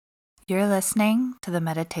You're listening to the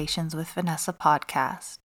Meditations with Vanessa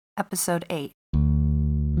podcast, episode 8.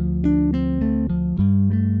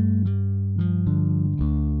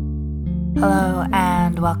 Hello,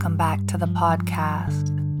 and welcome back to the podcast.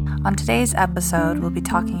 On today's episode, we'll be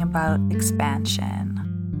talking about expansion.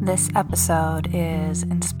 This episode is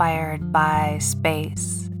inspired by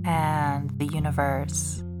space and the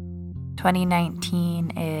universe.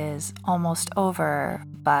 2019 is almost over,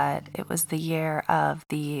 but it was the year of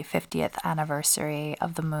the 50th anniversary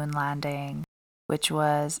of the moon landing, which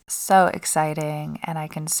was so exciting, and I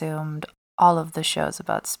consumed all of the shows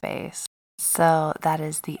about space. So that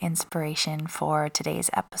is the inspiration for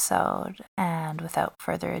today's episode, and without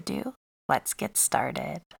further ado, let's get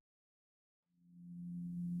started.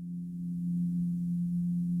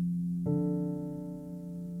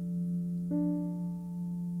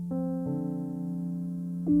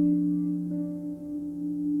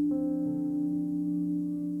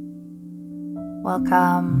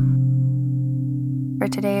 Welcome. For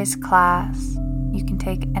today's class, you can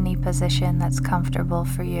take any position that's comfortable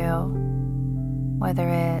for you, whether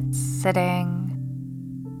it's sitting,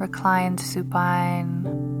 reclined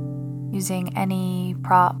supine, using any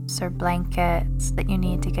props or blankets that you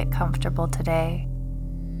need to get comfortable today.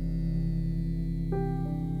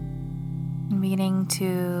 Meaning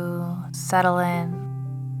to settle in,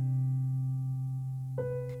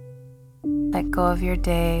 let go of your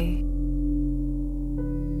day.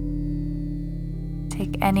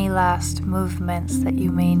 Take any last movements that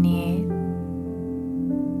you may need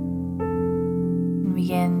and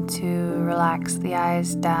begin to relax the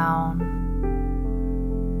eyes down,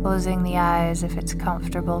 closing the eyes if it's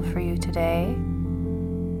comfortable for you today,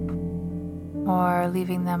 or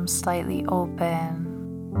leaving them slightly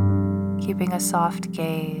open, keeping a soft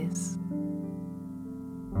gaze.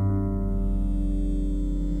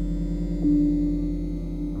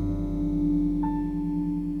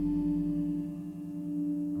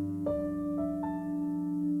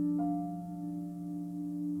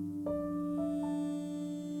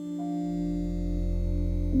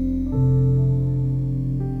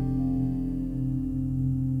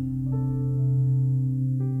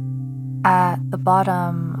 At the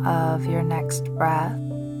bottom of your next breath,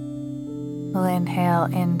 we'll inhale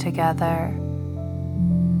in together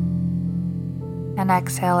and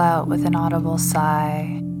exhale out with an audible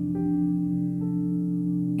sigh.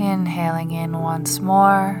 Inhaling in once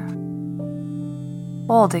more,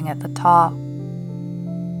 holding at the top,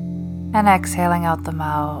 and exhaling out the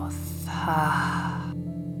mouth.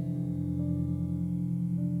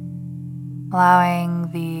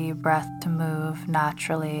 Allowing the breath to move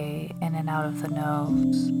naturally in and out of the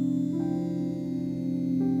nose.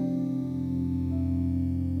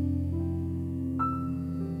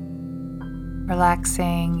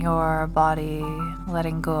 Relaxing your body,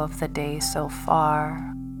 letting go of the day so far.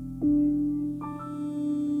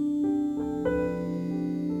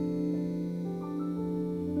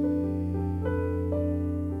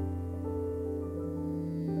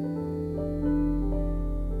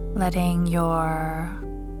 Letting your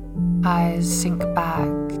eyes sink back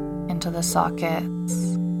into the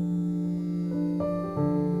sockets.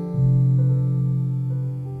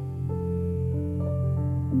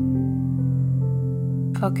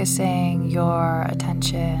 Focusing your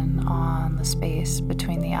attention on the space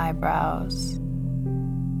between the eyebrows.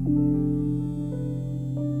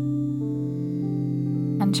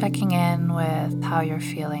 And checking in with how you're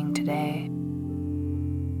feeling today.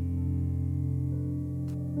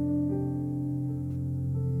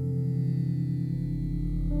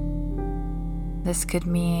 This could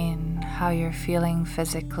mean how you're feeling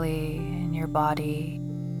physically in your body,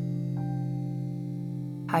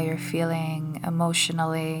 how you're feeling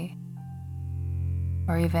emotionally,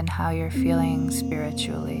 or even how you're feeling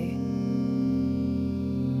spiritually.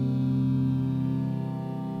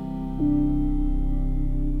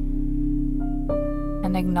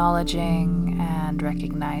 And acknowledging and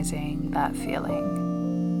recognizing that feeling.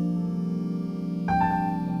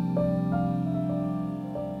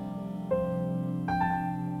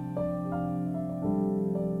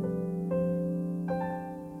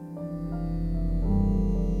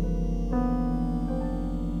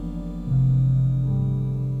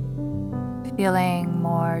 Feeling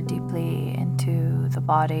more deeply into the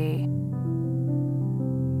body,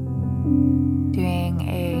 doing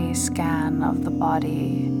a scan of the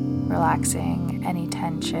body, relaxing any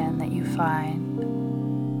tension that you find,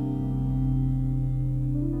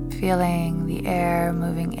 feeling the air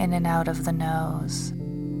moving in and out of the nose,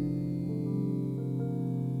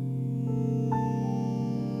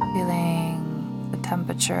 feeling the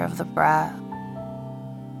temperature of the breath,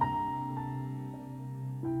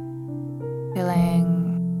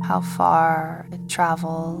 feeling how far it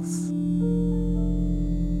travels.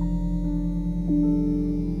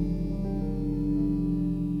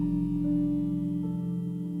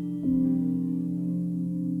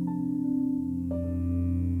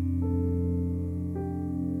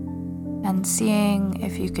 And seeing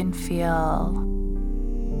if you can feel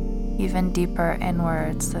even deeper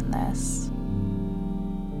inwards than this.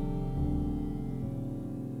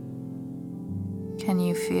 Can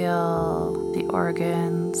you feel the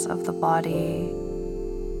organs of the body?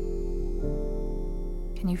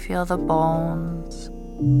 Can you feel the bones?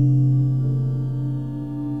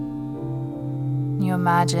 Can you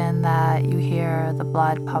imagine that you hear the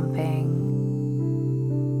blood pumping?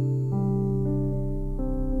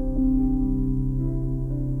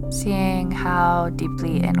 Seeing how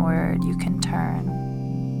deeply inward you can turn.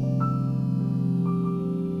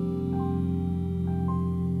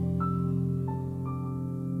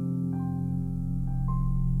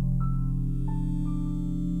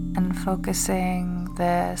 And focusing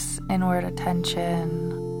this inward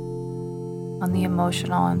attention on the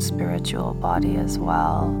emotional and spiritual body as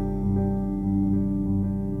well.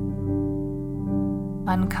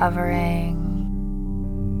 Uncovering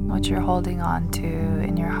what you're holding on to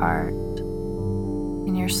in your heart,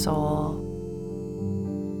 in your soul.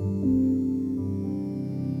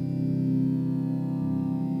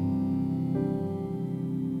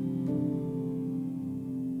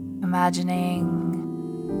 Imagining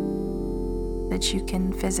that you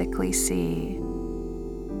can physically see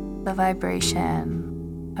the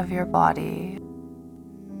vibration of your body,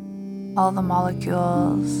 all the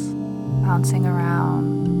molecules bouncing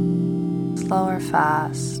around, slow or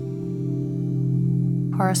fast,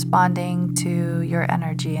 corresponding to your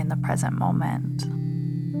energy in the present moment.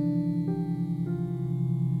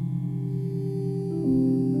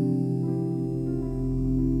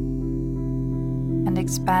 And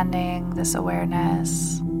expanding this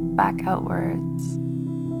awareness back outwards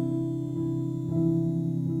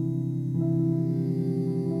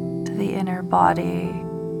to the inner body,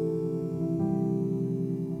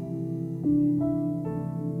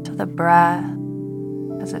 to the breath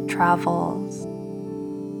as it travels,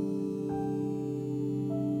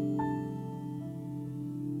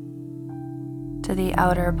 to the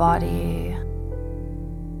outer body,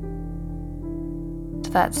 to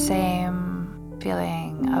that same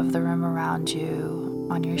feeling of the room around you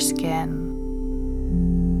on your skin.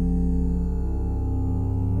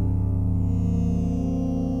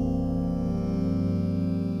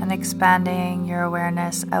 And expanding your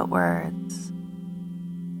awareness outwards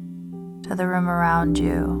to the room around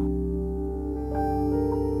you.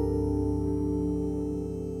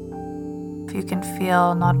 If you can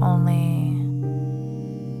feel not only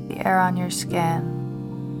the air on your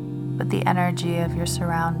skin, but the energy of your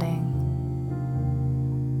surroundings.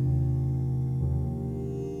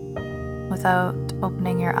 Without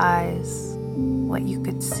opening your eyes, what you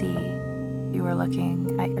could see if you were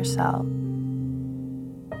looking at yourself.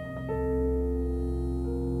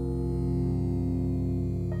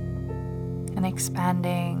 And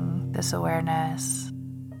expanding this awareness,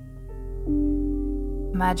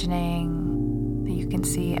 imagining that you can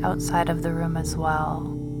see outside of the room as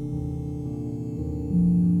well.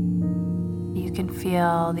 You can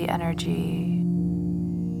feel the energy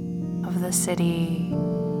of the city,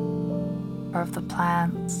 or of the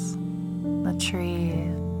plants, the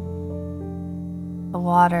trees, the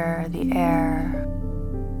water, the air,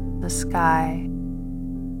 the sky,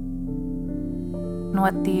 and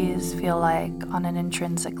what these feel like on an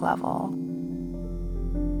intrinsic level.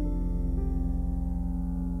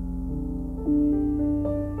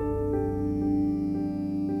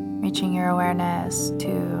 Reaching your awareness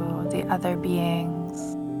to the other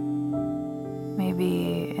beings,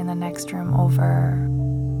 maybe in the next room over,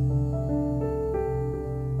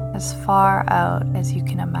 as far out as you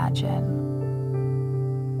can imagine.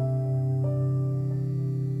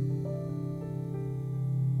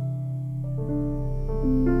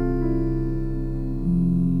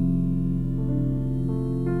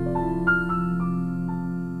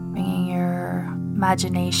 Bringing your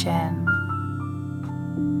imagination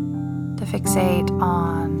to fixate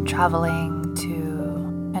on traveling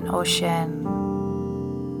to an ocean,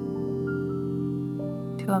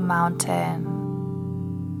 to a mountain,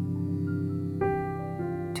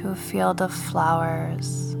 to a field of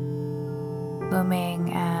flowers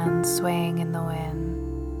blooming and swaying in the wind,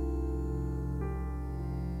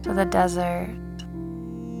 to the desert,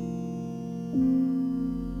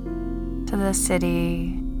 to the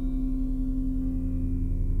city,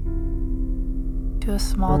 to a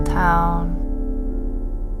small town,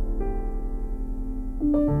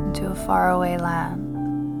 into a faraway land.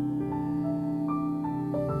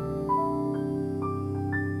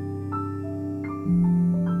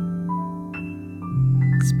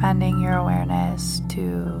 Expanding your awareness to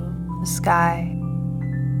the sky,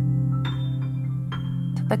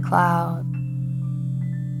 to the clouds,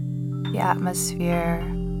 the atmosphere,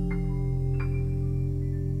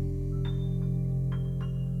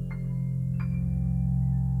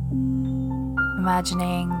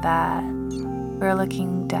 imagining that we're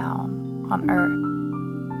looking down on Earth,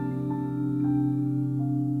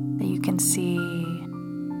 that you can see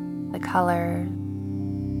the colors,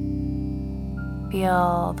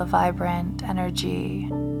 feel the vibrant energy.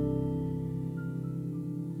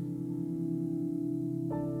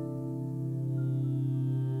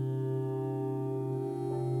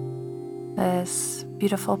 This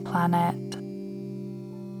beautiful planet,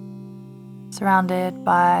 surrounded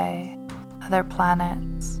by other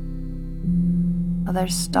planets, other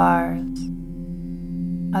stars,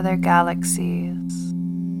 other galaxies,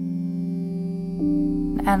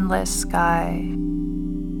 an endless sky,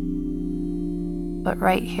 but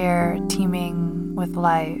right here teeming with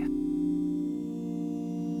life.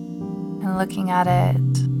 And looking at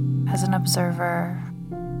it as an observer,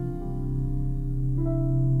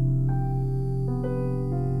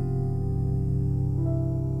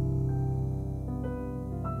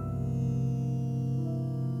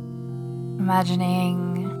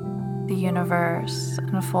 imagining the universe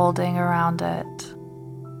unfolding around it,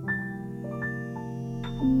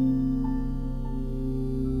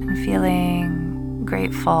 and feeling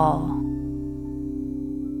grateful,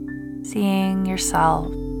 seeing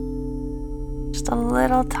yourself just a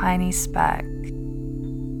little tiny speck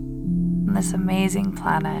on this amazing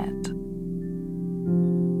planet,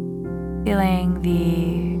 feeling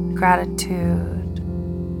the gratitude,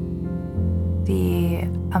 the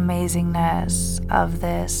amazingness of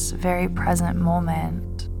this very present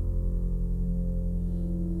moment.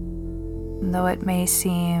 And though it may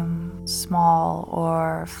seem small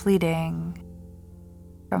or fleeting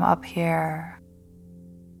from up here,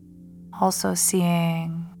 also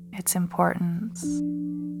seeing its importance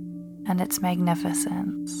and its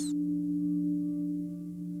magnificence.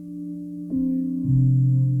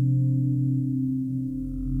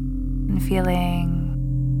 And feeling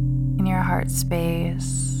in your heart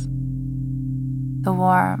space the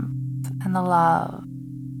warmth and the love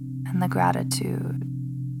and the gratitude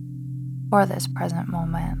for this present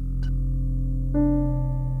moment.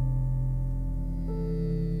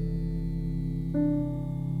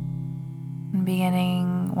 And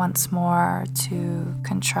beginning once more to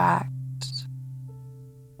contract,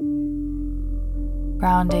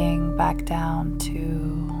 grounding back down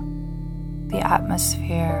to the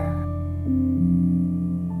atmosphere,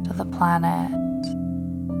 to the planet,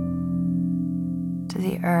 to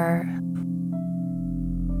the earth,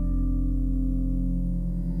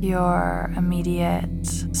 your immediate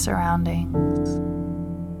surroundings,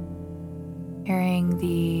 hearing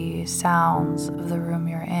the sounds of the room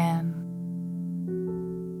you're in,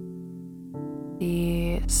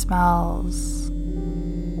 the smells,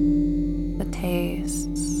 the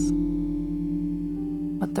tastes,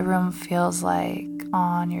 what the room feels like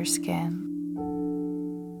on your skin,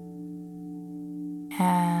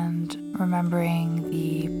 and remembering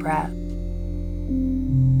the breath,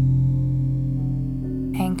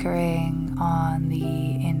 anchoring on the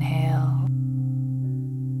inhale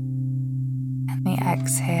and the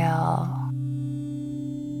exhale,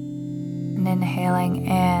 and inhaling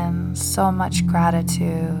in so much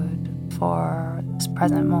gratitude for this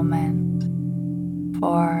present moment,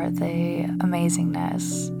 for the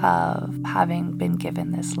amazingness of having been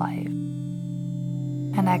given this life,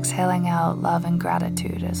 and exhaling out love and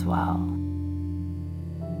gratitude as well.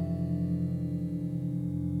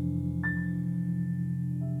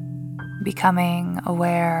 Becoming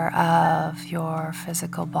aware of your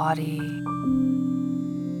physical body,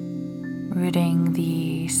 rooting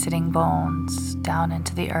the sitting bones down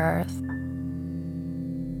into the earth,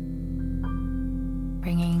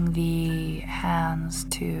 bringing the hands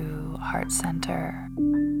to heart center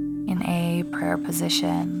in a prayer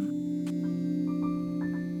position.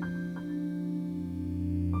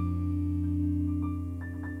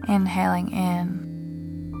 Inhaling in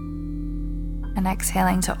and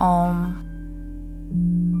exhaling to Om.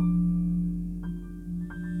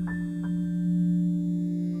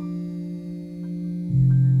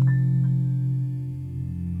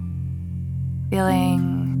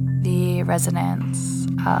 Feeling the resonance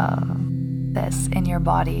of this in your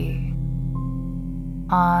body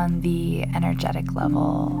on the energetic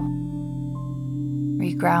level,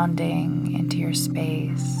 regrounding into your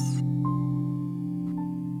space,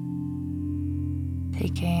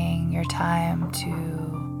 taking your time to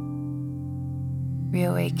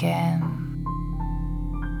reawaken,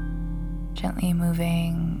 gently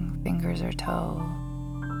moving fingers or toes,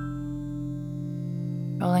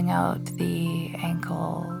 rolling out the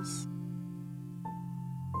ankles,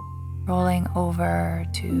 rolling over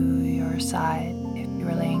to your side if you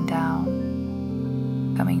were laying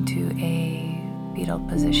down, coming to a fetal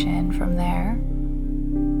position from there.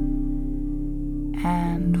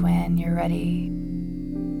 And when you're ready,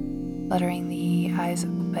 fluttering the eyes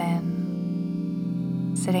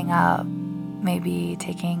open, sitting up, maybe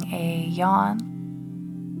taking a yawn,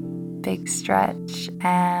 big stretch,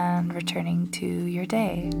 and returning to your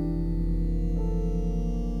day.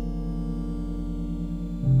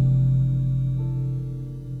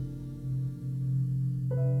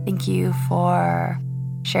 Thank you for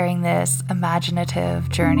sharing this imaginative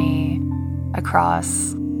journey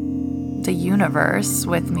across the universe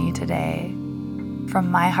with me today. From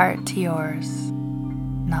my heart to yours,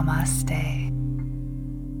 namaste.